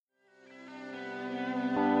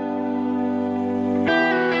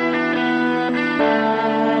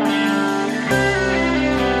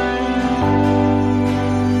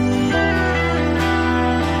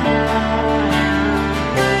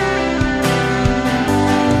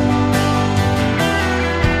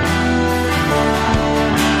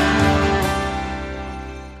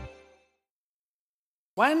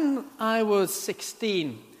I was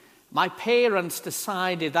 16, my parents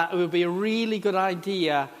decided that it would be a really good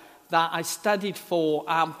idea that I studied for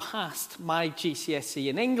and passed my GCSE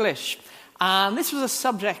in English. And this was a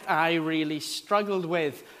subject I really struggled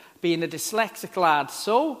with, being a dyslexic lad.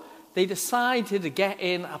 So they decided to get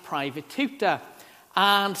in a private tutor.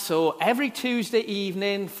 And so every Tuesday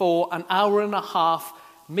evening for an hour and a half,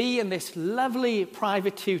 me and this lovely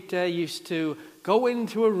private tutor used to go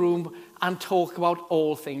into a room and talk about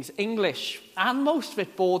all things English. And most of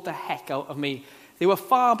it bored the heck out of me. There were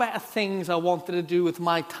far better things I wanted to do with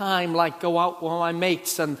my time, like go out with my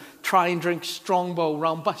mates and try and drink Strongbow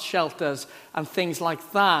round bus shelters and things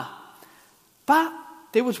like that. But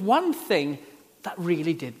there was one thing that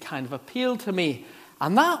really did kind of appeal to me,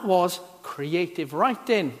 and that was creative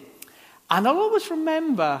writing. And I'll always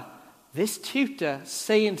remember this tutor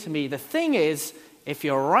saying to me, the thing is, if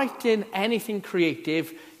you're writing anything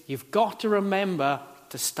creative, you've got to remember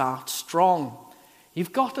to start strong.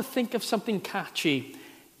 You've got to think of something catchy,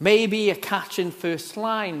 maybe a catching first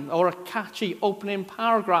line or a catchy opening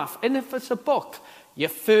paragraph. And if it's a book, your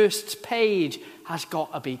first page has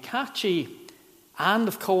got to be catchy. And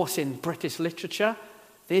of course, in British literature,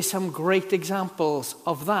 there's some great examples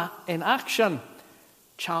of that in action.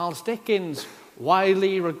 Charles Dickens,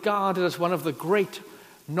 widely regarded as one of the great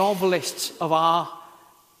novelists of our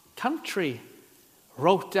country,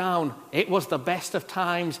 wrote down, "It was the best of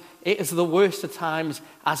times, it is the worst of times,"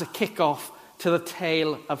 as a kick-off to the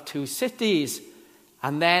Tale of Two Cities.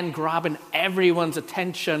 And then grabbing everyone's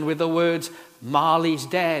attention with the words, "Marley's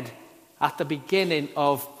dead," at the beginning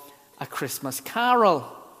of A Christmas Carol.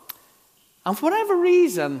 And for whatever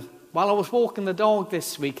reason, while I was walking the dog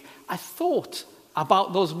this week, I thought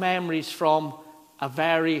about those memories from a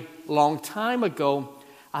very long time ago,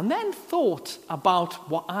 and then thought about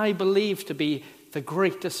what I believe to be the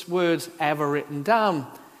greatest words ever written down,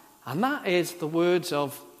 and that is the words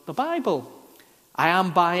of the Bible. I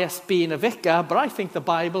am biased being a vicar, but I think the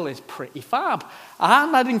Bible is pretty fab,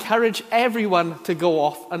 and I'd encourage everyone to go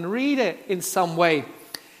off and read it in some way.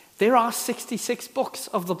 There are 66 books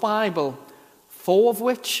of the Bible, 4 of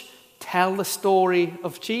which tell the story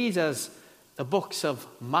of Jesus, the books of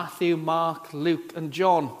Matthew, Mark, Luke, and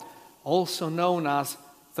John, also known as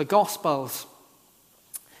the Gospels.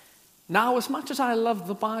 Now, as much as I love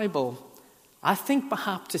the Bible, I think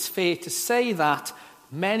perhaps it's fair to say that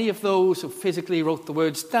many of those who physically wrote the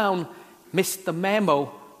words down missed the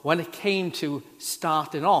memo when it came to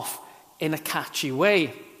starting off in a catchy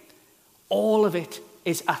way. All of it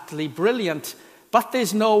is utterly brilliant, but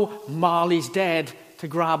there's no Marley's dead to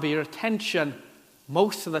grab your attention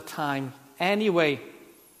most of the time anyway.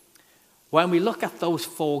 When we look at those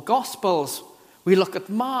 4 Gospels, we look at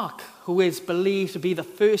Mark, who is believed to be the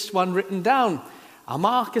first one written down. And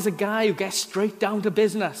Mark is a guy who gets straight down to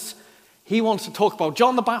business. He wants to talk about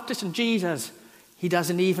John the Baptist and Jesus. He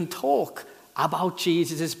doesn't even talk about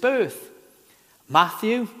Jesus' birth.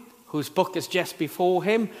 Matthew, whose book is just before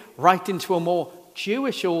him, writing to a more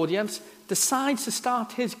Jewish audience, decides to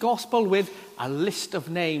start his gospel with a list of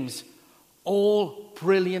names. All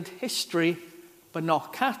brilliant history, but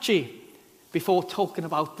not catchy, before talking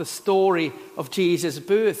about the story of Jesus'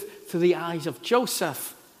 birth through the eyes of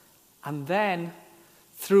Joseph, and then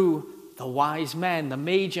through the wise men, the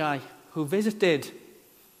Magi, who visited.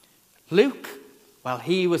 Luke, well,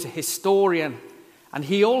 he was a historian, and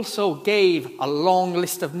he also gave a long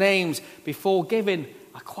list of names before giving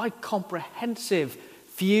a quite comprehensive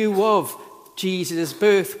view of Jesus'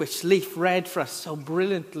 birth, which Leif read for us so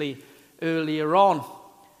brilliantly earlier on.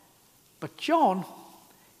 But John,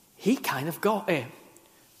 he kind of got it.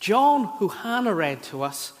 John, who Hannah read to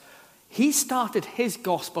us, he started his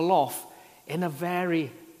gospel off in a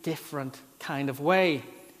very different kind of way.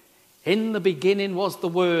 In the beginning was the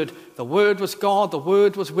Word was God, the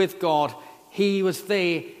Word was with God, he was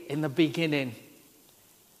there in the beginning.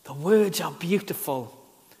 The words are beautiful.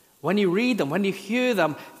 When you read them, when you hear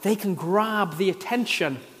them, they can grab the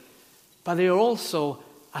attention, but they are also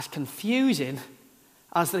as confusing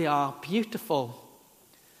as they are beautiful.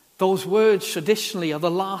 Those words traditionally are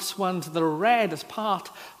the last ones that are read as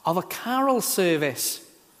part of a carol service.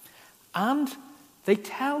 And they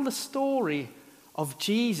tell the story of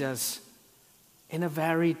Jesus in a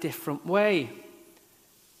very different way.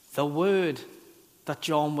 The word that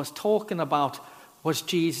John was talking about was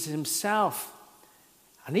Jesus himself.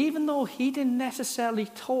 And even though he didn't necessarily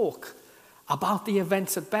talk about the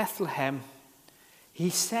events at Bethlehem,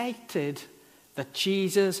 he stated that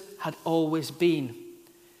Jesus had always been.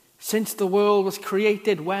 Since the world was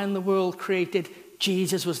created, when the world created,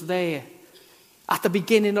 Jesus was there. At the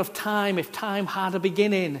beginning of time, if time had a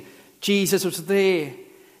beginning, Jesus was there.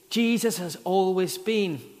 Jesus has always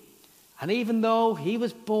been. And even though he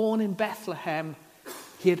was born in Bethlehem,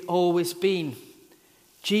 he had always been.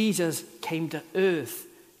 Jesus came to earth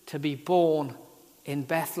to be born in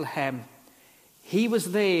Bethlehem. He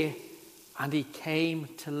was there and he came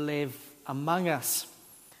to live among us.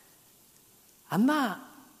 And that,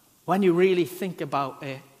 when you really think about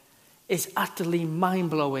it, is utterly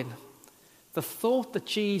mind-blowing. The thought that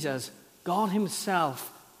Jesus, God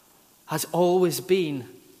himself, has always been,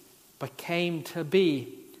 but came to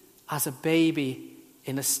be as a baby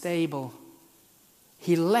in a stable.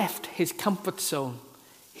 He left his comfort zone.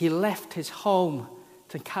 He left his home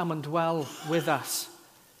to come and dwell with us,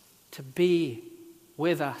 to be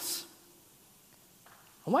with us.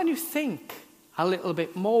 And when you think a little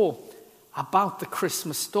bit more about the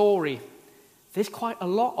Christmas story, there's quite a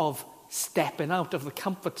lot of stepping out of the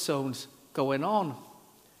comfort zones going on.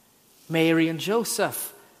 Mary and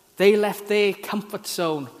Joseph, they left their comfort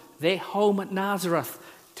zone, their home at Nazareth,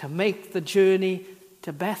 to make the journey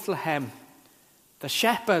to Bethlehem. The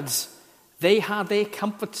shepherds, they had their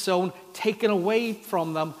comfort zone taken away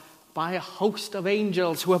from them by a host of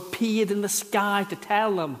angels who appeared in the sky to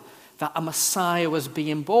tell them that a Messiah was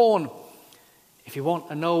being born. If you want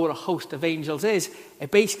to know what a host of angels is,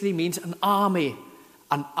 it basically means an army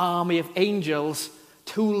of angels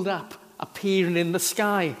tooled up, appearing in the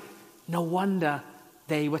sky. No wonder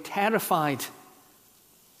they were terrified.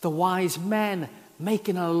 The wise men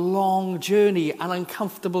making a long journey, an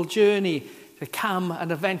uncomfortable journey, to come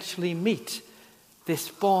and eventually meet this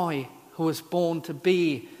boy who was born to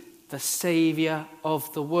be the Saviour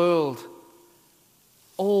of the world.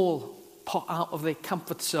 All put out of their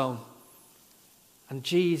comfort zone. And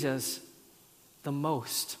Jesus the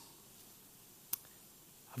most.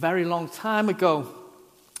 A very long time ago,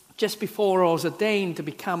 just before I was ordained to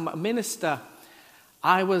become a minister,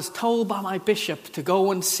 I was told by my bishop to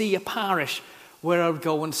go and see a parish where I would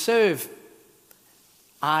go and serve.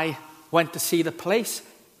 I went to see the place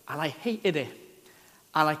and I hated it.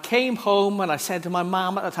 And I came home and I said to my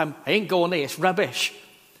mum at the time, I ain't going there, it's rubbish.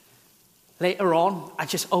 Later on, I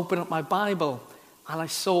just opened up my Bible and I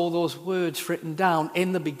saw those words written down.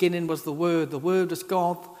 In the beginning was the Word was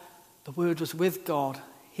God, the Word was with God.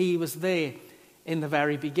 He was there in the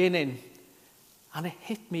very beginning. And it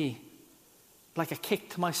hit me like a kick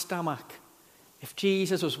to my stomach. If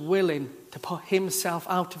Jesus was willing to put himself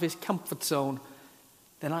out of his comfort zone,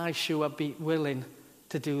 then I sure would be willing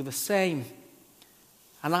to do the same.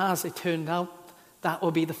 And as it turned out, that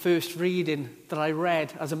would be the first reading that I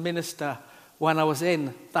read as a minister when I was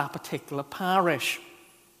in that particular parish.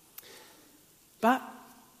 But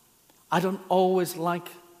I don't always like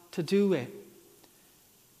to do it.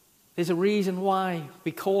 There's a reason why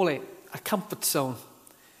we call it a comfort zone,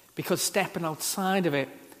 because stepping outside of it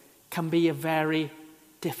can be a very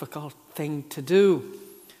difficult thing to do.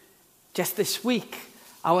 Just this week,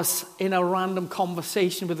 I was in a random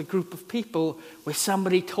conversation with a group of people where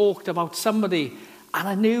somebody talked about somebody, and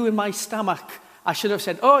I knew in my stomach I should have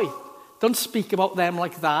said, "Oi, don't speak about them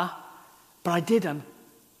like that," but I didn't,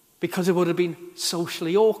 because it would have been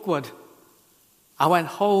socially awkward. I went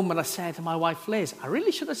home and I said to my wife, Liz, I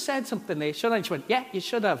really should have said something there, shouldn't I? And she went, yeah, you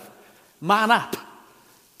should have. Man up.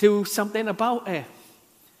 Do something about it.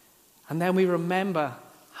 And then we remember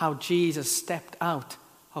how Jesus stepped out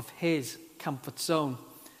of his comfort zone.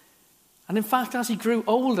 And in fact, as he grew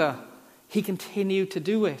older, he continued to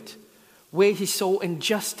do it. Where he saw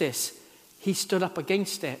injustice, he stood up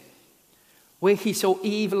against it. Where he saw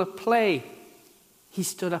evil at play, he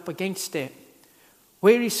stood up against it.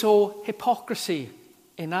 Where he saw hypocrisy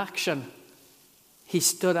in action, he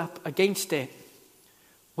stood up against it.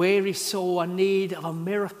 Where he saw a need of a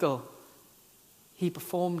miracle, he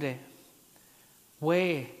performed it.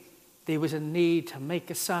 Where there was a need to make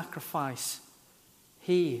a sacrifice,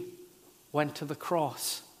 he went to the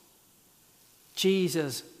cross.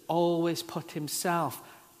 Jesus always put himself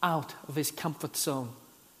out of his comfort zone,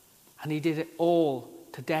 and he did it all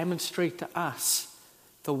to demonstrate to us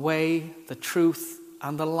the way, the truth,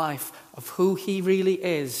 and the life of who he really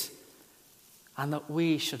is, and that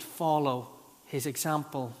we should follow his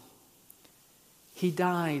example. He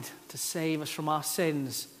died to save us from our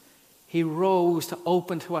sins. He rose to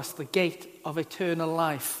open to us the gate of eternal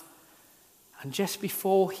life. And just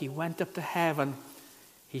before he went up to heaven,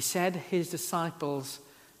 he said to his disciples,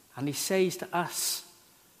 and he says to us,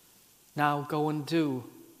 now go and do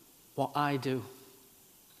what I do.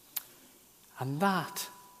 And that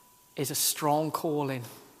is a strong calling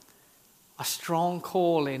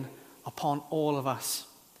upon all of us,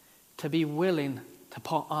 to be willing to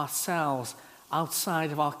put ourselves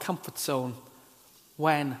outside of our comfort zone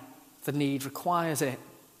when the need requires it.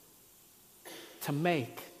 to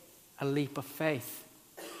make a leap of faith.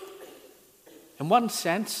 In one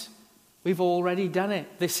sense, we've already done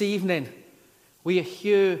it this evening. We are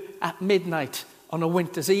here at midnight on a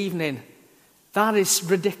winter's evening. That is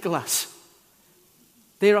ridiculous.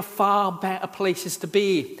 There are far better places to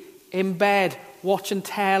be. In bed, watching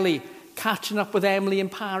telly, catching up with Emily in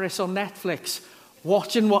Paris on Netflix,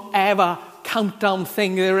 watching whatever countdown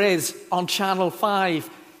thing there is on Channel 5,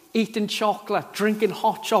 eating chocolate, drinking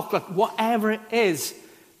hot chocolate, whatever it is,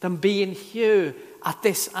 than being here at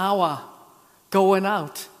this hour, going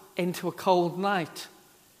out into a cold night.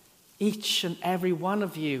 Each and every one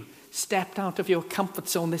of you stepped out of your comfort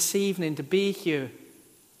zone this evening to be here.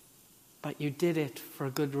 But you did it for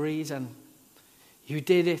a good reason. You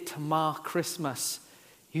did it to mark Christmas.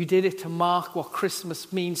 You did it to mark what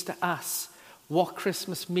Christmas means to us, what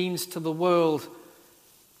Christmas means to the world,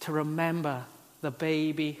 to remember the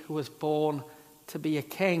baby who was born to be a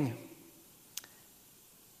king.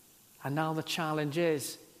 And now the challenge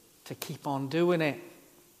is to keep on doing it.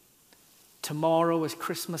 Tomorrow is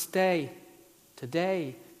Christmas Day.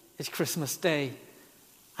 Today is Christmas Day.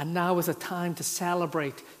 And now is a time to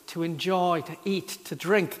celebrate, to enjoy, to eat, to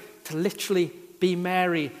drink, to literally be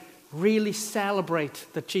merry, really celebrate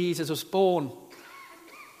that Jesus was born.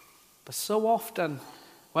 But so often,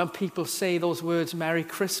 when people say those words, Merry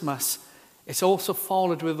Christmas, it's also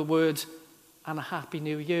followed with the words, and a Happy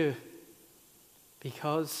New Year.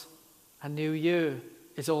 Because a new year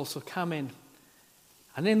is also coming.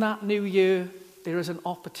 And in that new year, there is an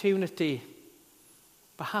opportunity,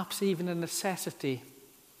 perhaps even a necessity,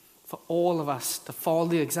 for all of us to follow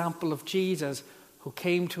the example of Jesus, who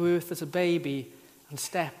came to earth as a baby and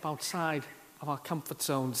step outside of our comfort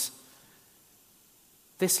zones.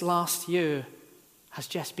 This last year has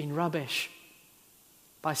just been rubbish.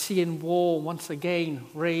 By seeing war once again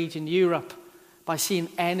rage in Europe, by seeing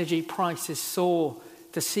energy prices soar,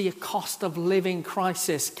 to see a cost of living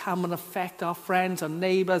crisis come and affect our friends, our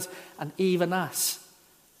neighbours, and even us.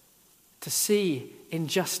 To see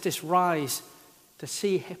injustice rise, to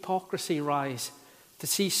see hypocrisy rise, to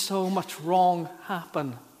see so much wrong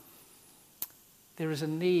happen. There is a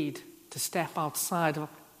need to step outside of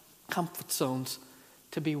comfort zones,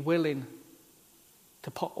 to be willing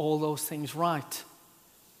to put all those things right,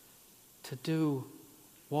 to do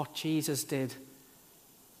what Jesus did,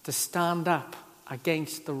 to stand up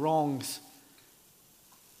against the wrongs.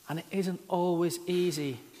 And it isn't always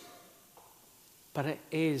easy, but it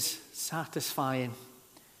is satisfying,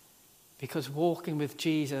 because walking with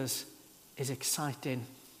Jesus is exciting.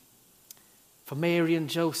 For Mary and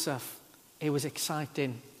Joseph, it was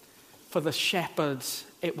exciting. For the shepherds,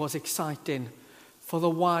 it was exciting. For the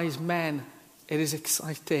wise men, it is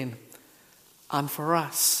exciting. And for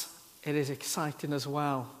us, it is exciting as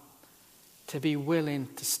well, to be willing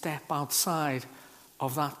to step outside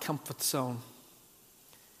of that comfort zone.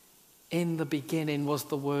 In the beginning was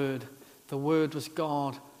the Word. The Word was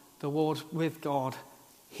God. The Word with God.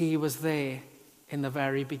 He was there in the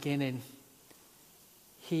very beginning.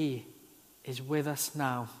 He is with us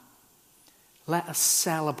now. Let us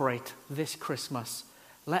celebrate this Christmas.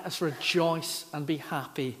 Let us rejoice and be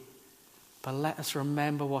happy. But let us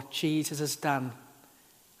remember what Jesus has done.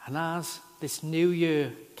 And as this new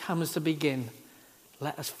year comes to begin,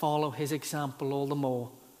 let us follow his example all the more.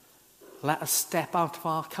 Let us step out of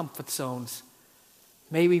our comfort zones.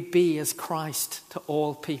 May we be as Christ to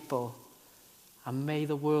all people. And may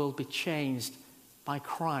the world be changed by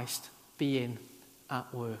Christ being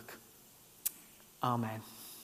at work. Amen.